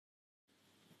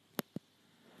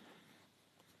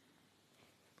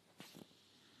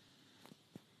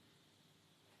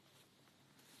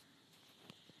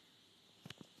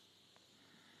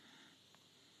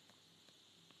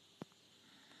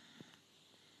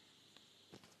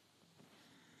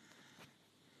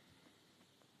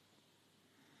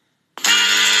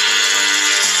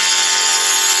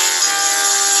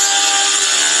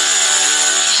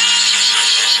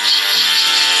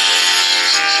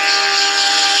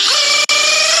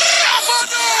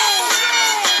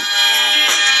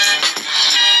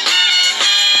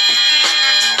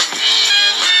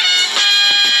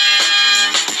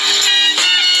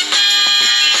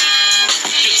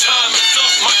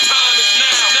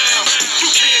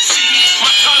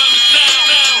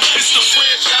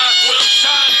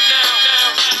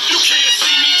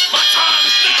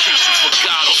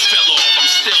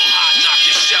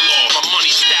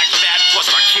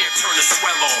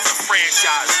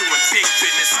doing big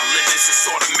business. I live this, it's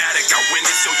automatic. I win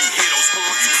this, so you hear those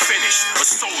horns, you finish. A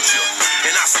soldier,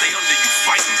 and I stay under you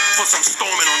fighting. Plus I'm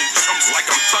storming on you chumps like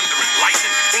I'm thunder and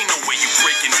lightning. Ain't no way you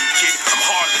breaking me, kid. I'm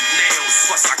harder than nails.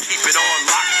 Plus I keep it on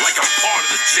lock like I'm part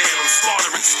of the jail. I'm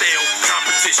slaughtering stale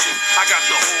competition. I got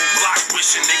the whole block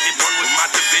wishing they could run with my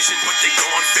division, but they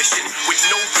gone fishing with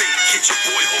no bait. Kid, your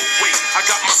boy hold weight. I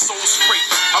got my soul straight.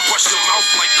 I brush your mouth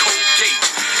like Colgate.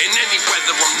 In any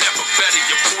weather, I'm never better.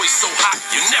 Your boy's so hot,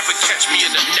 you never catch me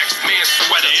in the next man's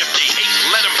sweater. If they hate,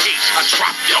 let them hate. I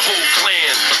drop your whole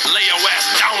clan. Lay your ass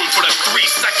down for the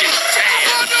 3-second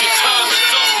tan. Your time is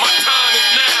up, my time is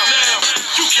now.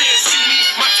 You can't see me,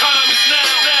 my time is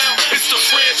now. It's the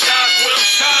franchise where I'm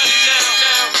shining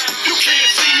now. You can't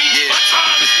see me, my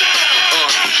time is now.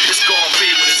 It's gonna be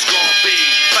what it's gonna be.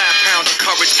 5 pounds of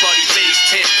courage, bloody base,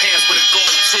 10 pants with a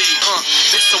gold tee.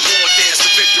 It's a war dance, a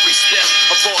victory step.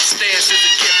 A raw stance is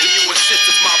a gift.